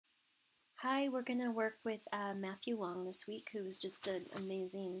Hi, we're going to work with Matthew Wong this week, who's just an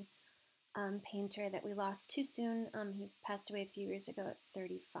amazing painter that we lost too soon. He passed away a few years ago at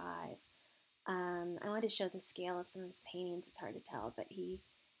 35. I wanted to show the scale of some of his paintings. It's hard to tell, but he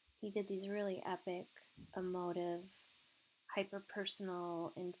did these really epic, emotive,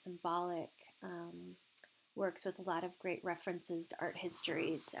 hyper-personal, and symbolic works with a lot of great references to art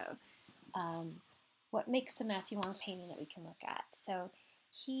history. So what makes a Matthew Wong painting that we can look at? So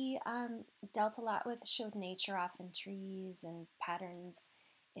he dealt a lot with, showed nature off in trees and patterns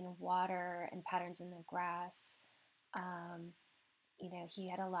in water and patterns in the grass. He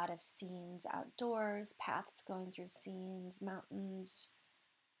had a lot of scenes outdoors, paths going through scenes, mountains,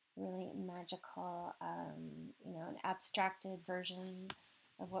 really magical, an abstracted version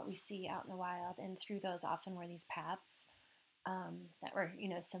of what we see out in the wild. And through those often were these paths that were,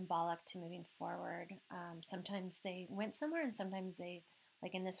 symbolic to moving forward. Sometimes they went somewhere and sometimes they,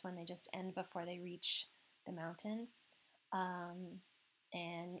 like in this one, they just end before they reach the mountain.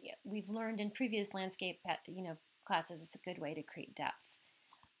 And we've learned in previous landscape, classes, it's a good way to create depth.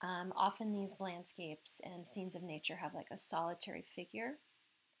 Often these landscapes and scenes of nature have like a solitary figure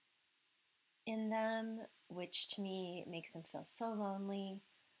in them, which to me makes them feel so lonely,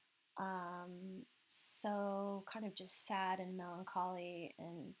 so kind of just sad and melancholy,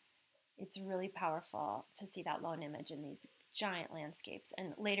 and it's really powerful to see that lone image in these giant landscapes.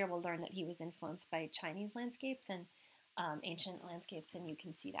 And later we'll learn that he was influenced by Chinese landscapes and ancient landscapes, and you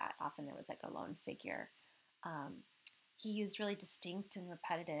can see that often there was like a lone figure. He used really distinct and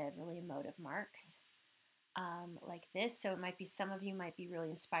repetitive, really emotive marks like this. So it might be, some of you might be really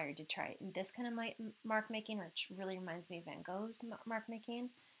inspired to try this kind of mark making, which really reminds me of Van Gogh's mark making.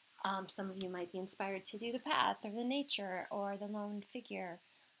 Some of you might be inspired to do the path or the nature or the lone figure.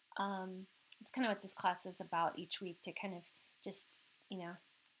 It's kind of what this class is about each week, to kind of just,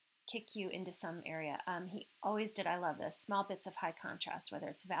 kick you into some area. He always did, I love this, small bits of high contrast, whether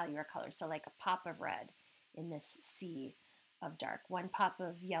it's value or color. So like a pop of red in this sea of dark, one pop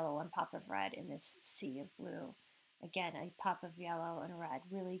of yellow, one pop of red in this sea of blue. Again, a pop of yellow and red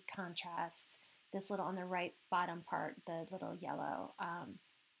really contrasts this little, on the right bottom part, the little yellow,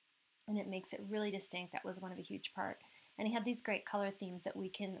 and it makes it really distinct. That was one of a huge part. And he had these great color themes that we're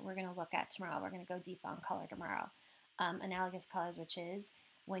going to look at tomorrow. We're going to go deep on color tomorrow. Analogous colors, which is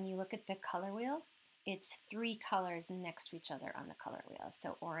when you look at the color wheel, it's three colors next to each other on the color wheel.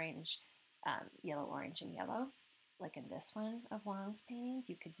 So orange, yellow, orange, and yellow. Like in this one of Wong's paintings,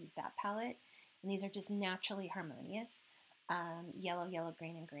 you could use that palette. And these are just naturally harmonious. Yellow, yellow,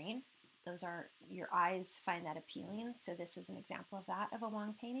 green, and green. Those are, your eyes find that appealing. So this is an example of that, of a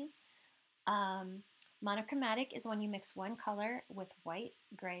Wong painting. Monochromatic is when you mix one color with white,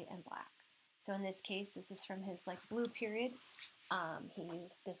 gray, and black. So in this case, this is from his like blue period.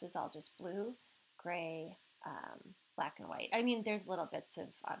 This is all just blue, gray, black, and white. I mean, there's little bits of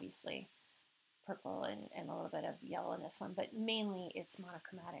obviously purple and a little bit of yellow in this one, but mainly it's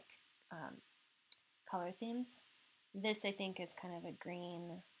monochromatic color themes. This I think is kind of a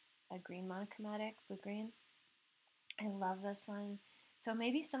green monochromatic, blue-green. I love this one. So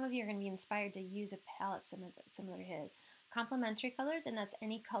maybe some of you are going to be inspired to use a palette similar to his. Complementary colors, and that's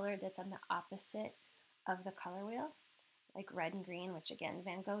any color that's on the opposite of the color wheel, like red and green, which again,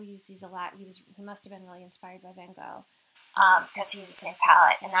 Van Gogh used these a lot. He must have been really inspired by Van Gogh because he used the same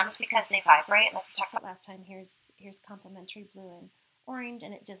palette, and not just because they vibrate, like we talked about last time. Here's complementary blue and orange,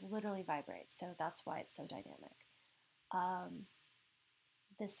 and it just literally vibrates, so that's why it's so dynamic.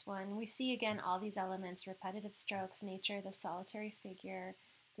 This one, we see again all these elements, repetitive strokes, nature, the solitary figure.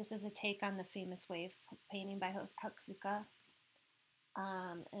 This is a take on the famous wave painting by Hokusuka.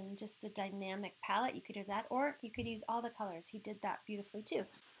 And just the dynamic palette, you could do that, or you could use all the colors. He did that beautifully too.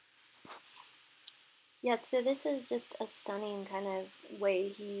 Yeah, so this is just a stunning kind of way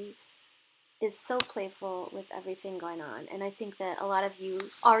he is so playful with everything going on. And I think that a lot of you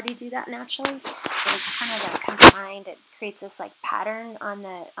already do that naturally, but it's kind of like confined. It creates this like pattern on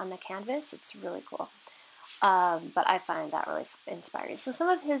the canvas. It's really cool. But I find that really inspiring. So some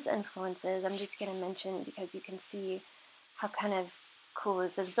of his influences, I'm just going to mention because you can see how kind of cool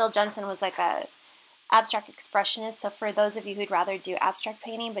this is. Bill Jensen was like a abstract expressionist. So for those of you who'd rather do abstract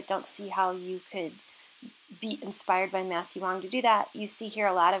painting but don't see how you could be inspired by Matthew Wong to do that, you see here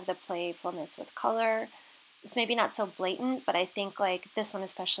a lot of the playfulness with color. It's maybe not so blatant, but I think like this one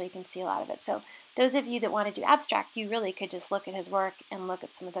especially, you can see a lot of it. So those of you that want to do abstract, you really could just look at his work and look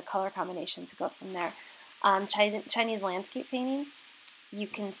at some of the color combinations and go from there. Chinese landscape painting, you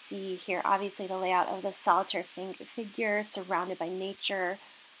can see here obviously the layout of the solitary figure surrounded by nature,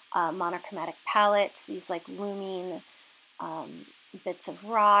 monochromatic palettes, these like looming bits of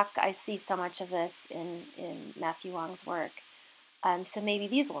rock. I see so much of this in Matthew Wong's work. So maybe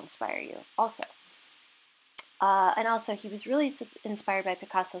these will inspire you also. And also, he was really inspired by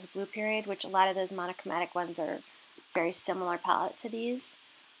Picasso's Blue Period, which a lot of those monochromatic ones are very similar palette to these.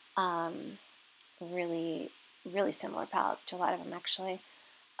 Really, really similar palettes to a lot of them, actually.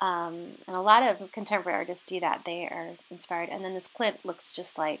 And a lot of contemporary artists do that. They are inspired. And then this Klimt looks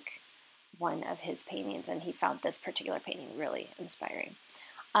just like one of his paintings, and he found this particular painting really inspiring.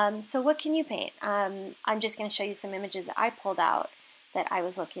 So what can you paint? I'm just going to show you some images that I pulled out that I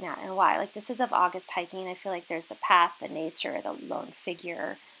was looking at and why. Like, this is of August hiking. I feel like there's the path, the nature, the lone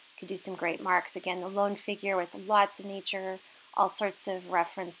figure. Could do some great marks. Again, the lone figure with lots of nature, all sorts of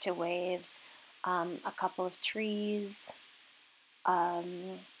reference to waves, a couple of trees,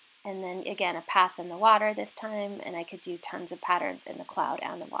 and then again a path in the water this time, and I could do tons of patterns in the cloud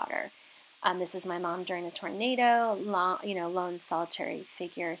and the water. This is my mom during a tornado, lone solitary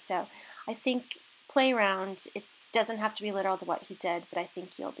figure. So I think play around. It doesn't have to be literal to what he did, but I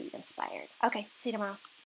think you'll be inspired. Okay, see you tomorrow.